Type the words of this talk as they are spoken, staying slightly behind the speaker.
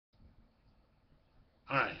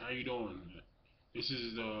Hi, how you doing? This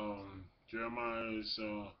is Jeremiah's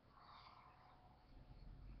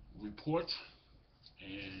report,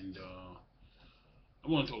 and I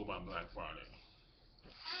want to talk about Black Friday.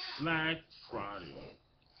 Black Friday.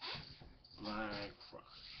 Black Friday.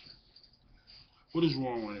 What is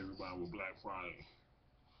wrong with everybody with Black Friday?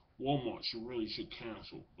 Walmart should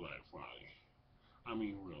cancel Black Friday. I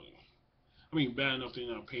mean, really. I mean, bad enough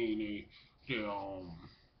they're not paying their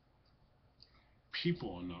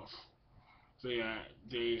people enough.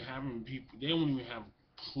 They having people. They don't even have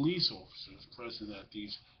police officers present at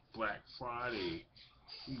these Black Friday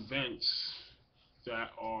events that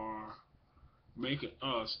are making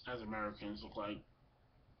us as Americans look like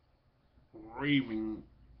raving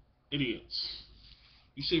idiots.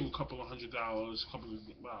 You save a couple of $100,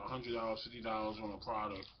 about $100, $50 on a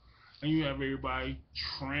product, and you have everybody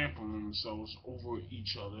trampling themselves over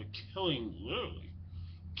each other, literally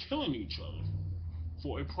killing each other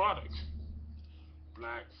for a product.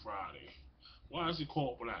 Black Friday. Why is it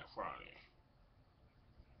called Black Friday?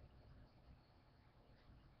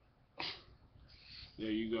 There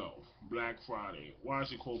you go. Black Friday. Why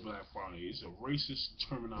is it called Black Friday? It's a racist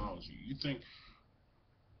terminology. You think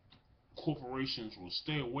corporations will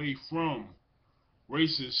stay away from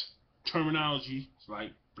racist terminology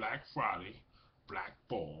like Black Friday, Black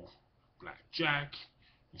Ball, Black Jack,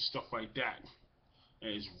 and stuff like that?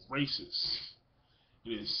 And it's racist.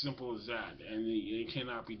 It is simple as that, and it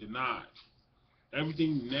cannot be denied.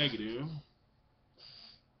 Everything negative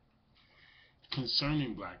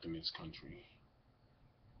concerning black in this country,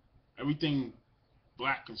 everything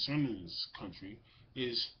black concerning this country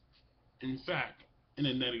is, in fact, in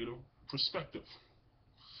a negative perspective.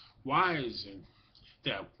 Why is it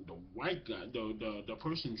that the white guy, the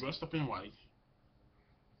person dressed up in white,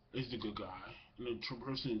 is the good guy, and the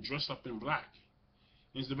person dressed up in black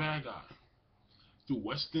is the bad guy? Through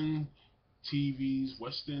Western TVs,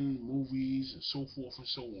 Western movies, and so forth and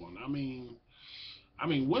so on. I mean,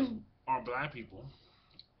 when are black people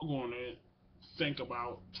going to think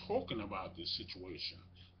about talking about this situation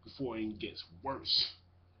before it gets worse?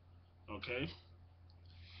 Okay.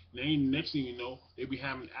 Then next thing you know, they be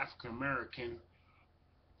having African American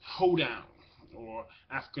hoedown or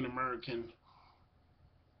African American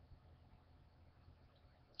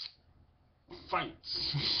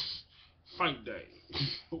fights, fight day,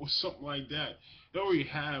 or something like that. They already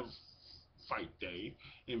have fight day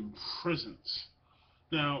in prisons.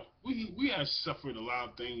 Now we have suffered a lot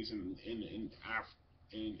of things in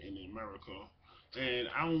America, and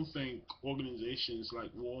I don't think organizations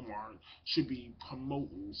like Walmart should be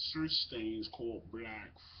promoting such things called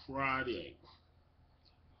Black Friday.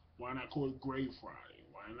 Why not call it Gray Friday?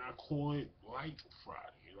 Why not call it Light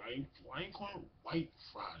Friday? Like, why ain't call it White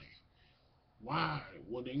Friday? Why?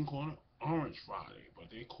 Well, they can call it Orange Friday,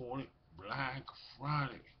 but they call it Black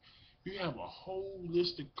Friday. You have a whole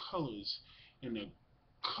list of colors in the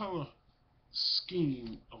color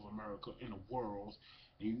scheme of America in the world,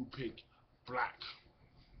 and you pick black.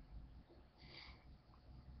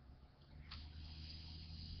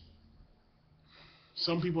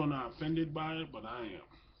 Some people are not offended by it, but I am.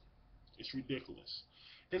 It's ridiculous.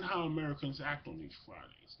 And how Americans act on these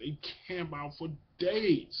Fridays. They camp out for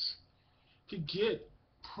days to get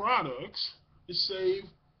products to save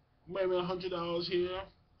maybe $100 here,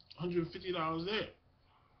 $150 there.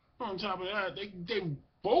 On top of that, they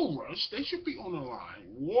bull rush. They should be on the line,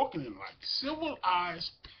 walking in like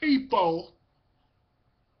civilized people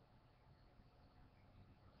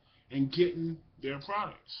and getting their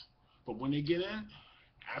products. But when they get in,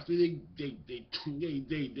 after they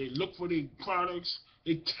look for their products,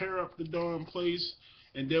 they tear up the darn place,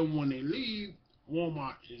 and then when they leave,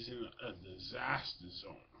 Walmart is in a disaster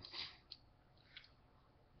zone.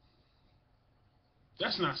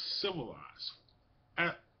 That's not civilized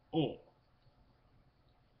at all.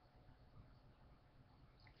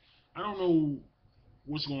 I don't know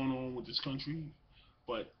what's going on with this country,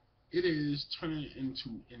 but it is turning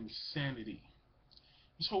into insanity.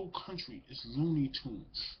 This whole country is Looney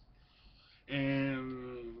Tunes.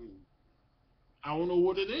 And I don't know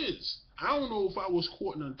what it is. I don't know if I was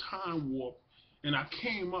caught in a time warp and I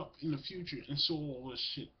came up in the future and saw all this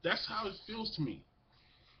shit. That's how it feels to me.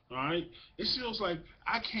 Alright? It feels like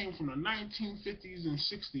I came from the 1950s and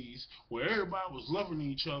 60s where everybody was loving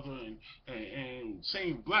each other and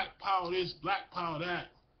saying black power this, black power that,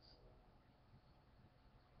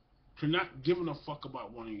 to not giving a fuck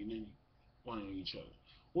about one of each other.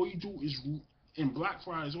 All you do is, in Black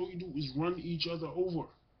Fridays, all you do is run each other over.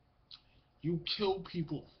 You kill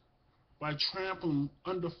people by trampling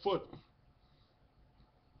underfoot.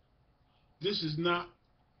 This is not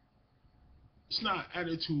It's not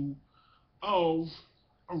attitude of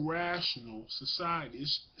a rational society.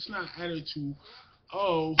 It's not attitude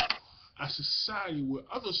of a society where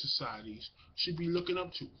other societies should be looking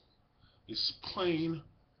up to. It's plain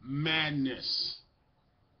madness.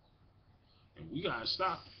 And we gotta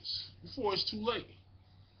stop this before it's too late.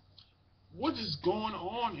 What is going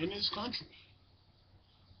on in this country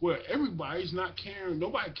where everybody's not caring,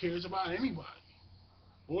 nobody cares about anybody?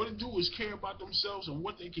 All they do is care about themselves and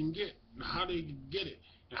what they can get and how they can get it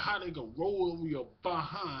and how they can roll over your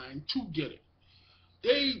behind to get it.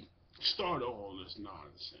 They start all this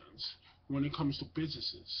nonsense when it comes to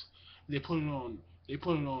businesses. They put it on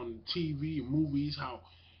TV and movies how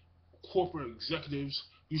corporate executives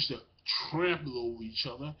used to trample over each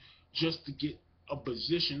other just to get a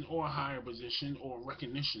position or a higher position or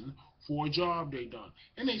recognition for a job they done.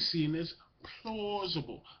 And they seeing this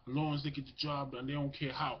plausible. As long as they get the job done, they don't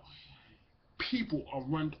care how people are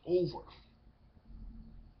run over.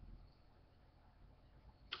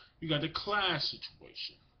 You got the class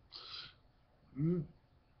situation.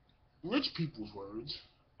 Rich people's words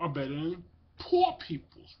are better than poor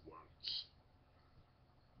people's words.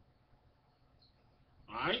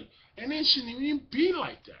 Alright? And it shouldn't even be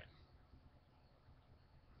like that.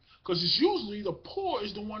 Because it's usually the poor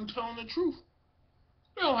is the one telling the truth.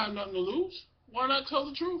 They don't have nothing to lose. Why not tell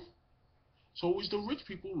the truth? It's always the rich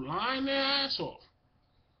people lying their ass off.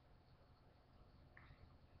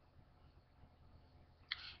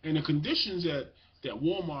 And the conditions that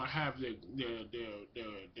Walmart have their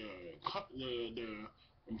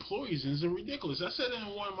employees in is ridiculous. I said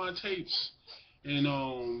in one of my tapes,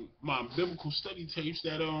 in my biblical study tapes,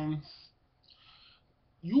 that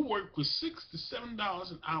you work for $6 to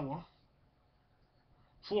 $7 an hour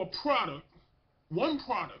for a product, one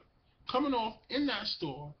product coming off in that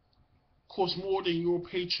store costs more than your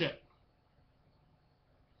paycheck.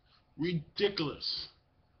 Ridiculous.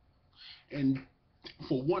 And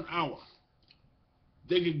for 1 hour,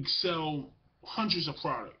 they can sell hundreds of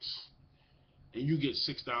products, and you get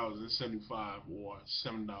 $6.75 or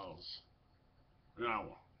 $7 an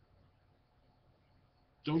hour.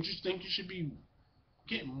 Don't you think you should be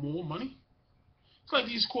getting more money? It's like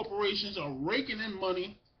these corporations are raking in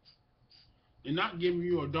money and not giving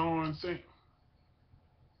you a darn thing.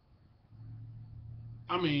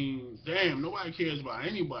 I mean, damn, nobody cares about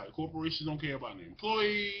anybody. Corporations don't care about their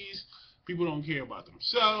employees. People don't care about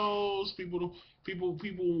themselves. People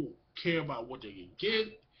care about what they can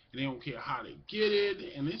get, and they don't care how they get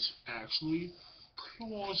it, and it's actually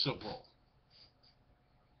plausible.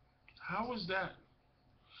 How is that?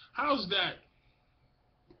 How is that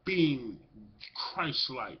being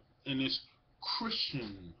Christ-like in this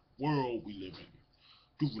Christian world we live in?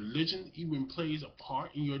 Do religion even plays a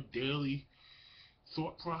part in your daily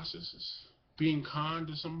thought processes? Being kind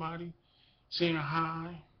to somebody, saying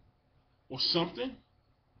hi, or something?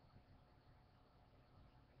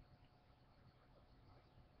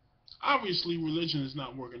 Obviously, religion is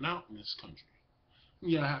not working out in this country.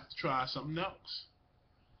 You gotta have to try something else.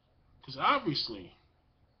 Because obviously,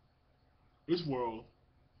 this world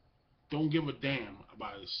don't give a damn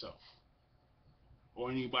about itself or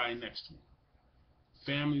anybody next to it.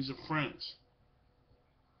 Families or friends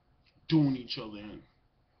doing each other in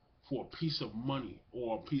for a piece of money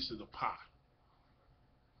or a piece of the pie.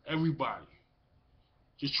 Everybody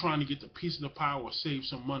just trying to get the piece of the pie or save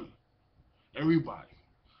some money. Everybody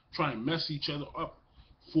trying to mess each other up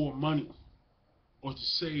for money or to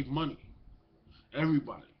save money.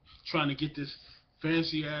 Everybody trying to get this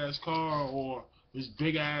fancy ass car or this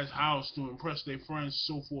big ass house to impress their friends,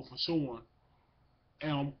 so forth and so on.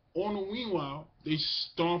 And on the meanwhile, they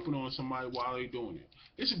stomping on somebody while they're doing it.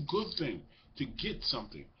 It's a good thing to get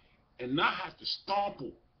something and not have to stomp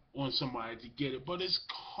on somebody to get it. But it's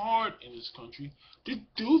hard in this country to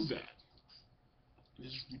do that.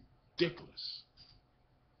 It's ridiculous.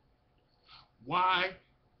 Why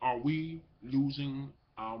are we losing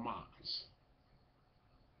our minds?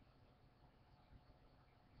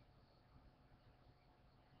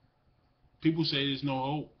 People say there's no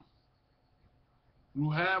hope. You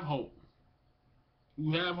have hope.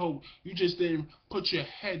 You have hope. You just didn't put your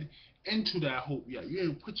head into that hope yet. You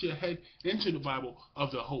didn't put your head into the Bible of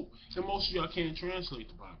the hope. And most of y'all can't translate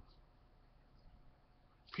the Bible.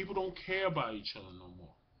 People don't care about each other no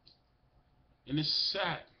more. And it's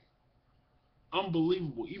sad.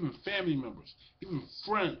 Unbelievable. Even family members, even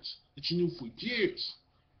friends that you knew for years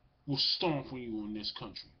will stomp on you in this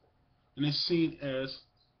country. And it's seen as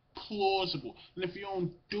plausible. And if you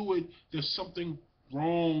don't do it, there's something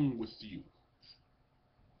wrong with you.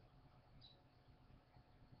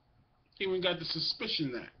 Even got the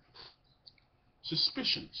suspicion that.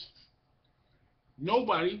 Suspicions.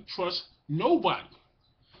 Nobody trusts nobody.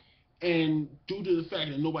 And due to the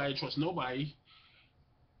fact that nobody trusts nobody,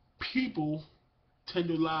 people tend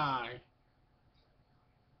to lie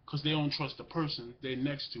because they don't trust the person they're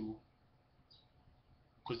next to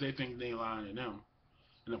because they think they lying to them.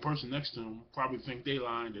 And the person next to them probably think they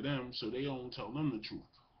lying to them, so they don't tell them the truth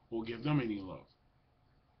or give them any love.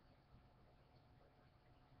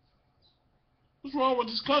 What's wrong with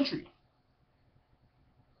this country?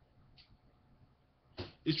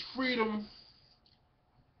 Is freedom,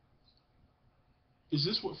 is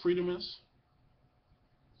this what freedom is?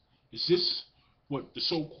 Is this what the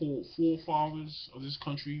so-called forefathers of this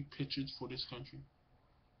country pictured for this country?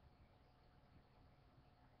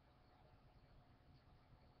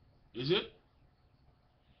 Is it?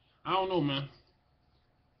 I don't know, man.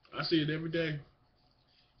 I see it every day.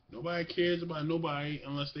 Nobody cares about nobody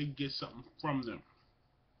unless they get something from them.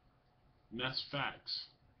 And that's facts.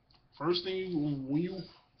 First thing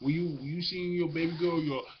you see your baby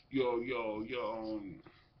girl, your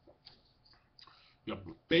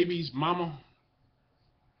baby's mama,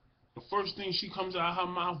 the first thing she comes out of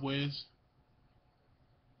her mouth with is,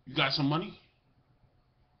 "You got some money?"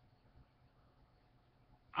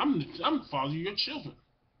 I'm the father of your children.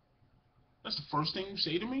 That's the first thing you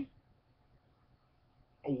say to me.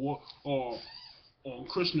 Or on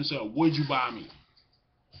Christmas, what'd you buy me?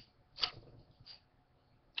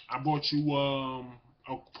 I bought you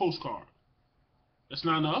a postcard. That's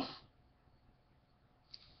not enough.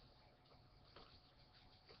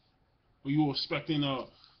 Were you expecting a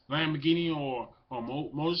Lamborghini or a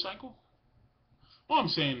motorcycle? All I'm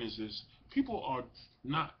saying is this: people are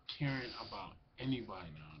not caring about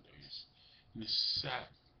anybody nowadays, and it's sad.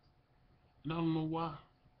 And I don't know why.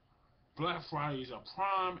 Black Friday is a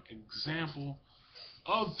prime example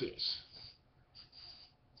of this.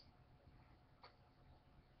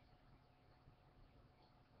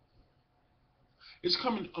 It's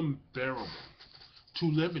coming unbearable to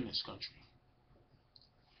live in this country.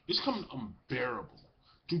 It's coming unbearable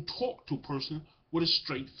to talk to a person with a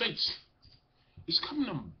straight face. It's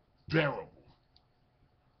coming unbearable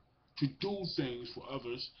to do things for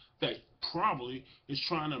others that probably is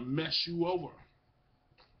trying to mess you over.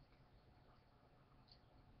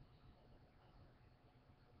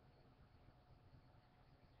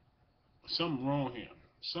 Something wrong here.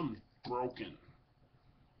 Something's broken.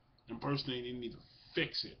 And personally, they need to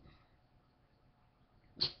fix it.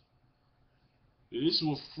 This is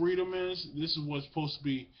what freedom is. This is what's supposed to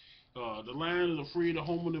be the land of the free, the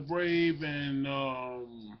home of the brave,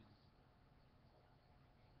 and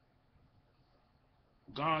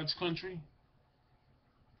God's country.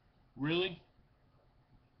 Really?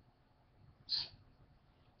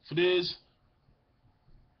 For this,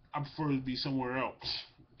 I prefer to be somewhere else.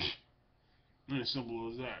 And as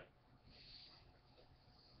simple as that.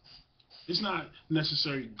 It's not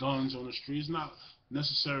necessary guns on the street. It's not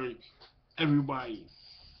necessary everybody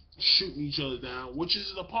shooting each other down, which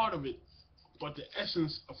is a part of it. But the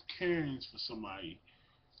essence of caring for somebody,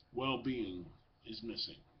 well-being, is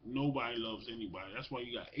missing. Nobody loves anybody. That's why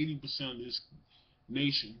you got 80% of this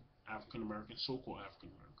nation, African American, so-called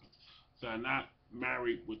African American, that are not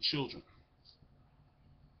married with children.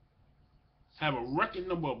 Have a record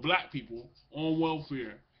number of black people on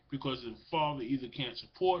welfare because the father either can't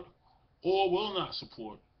support or will not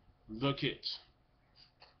support the kids.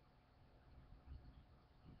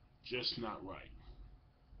 Just not right.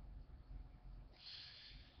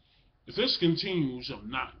 If this continues of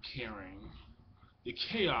not caring, the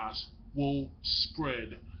chaos will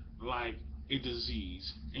spread like a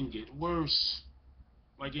disease and get worse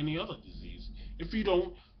like any other disease if you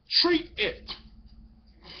don't treat it.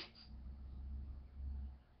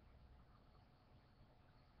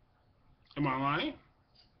 Am I lying?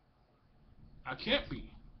 I can't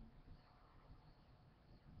be.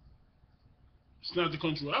 It's not the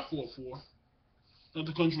country I fought for. Not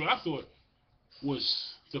the country I thought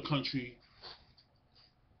was the country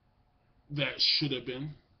that should have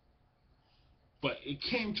been. But it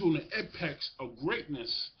came to an apex of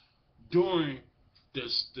greatness during the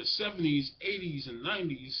 70s, 80s, and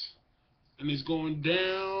 90s, and it's going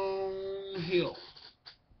downhill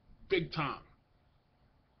big time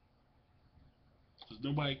because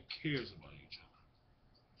nobody cares about each other.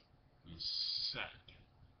 It's sad.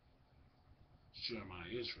 Jeremiah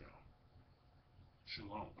Israel.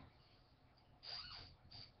 Shalom.